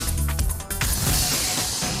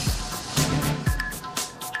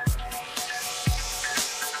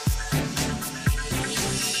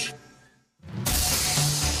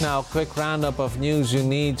now, quick roundup of news you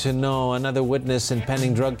need to know. Another witness in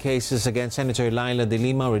pending drug cases against Senator Laila de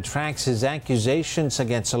Lima retracts his accusations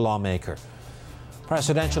against a lawmaker.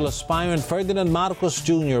 Presidential aspirant Ferdinand Marcos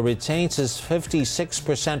Jr. retains his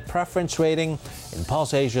 56% preference rating in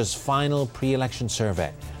Pulse Asia's final pre-election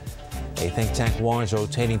survey. A think tank warns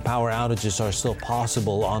rotating power outages are still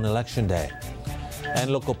possible on Election Day.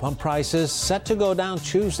 And local pump prices set to go down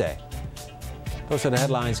Tuesday. Those are the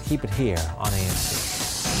headlines. Keep it here on ANC.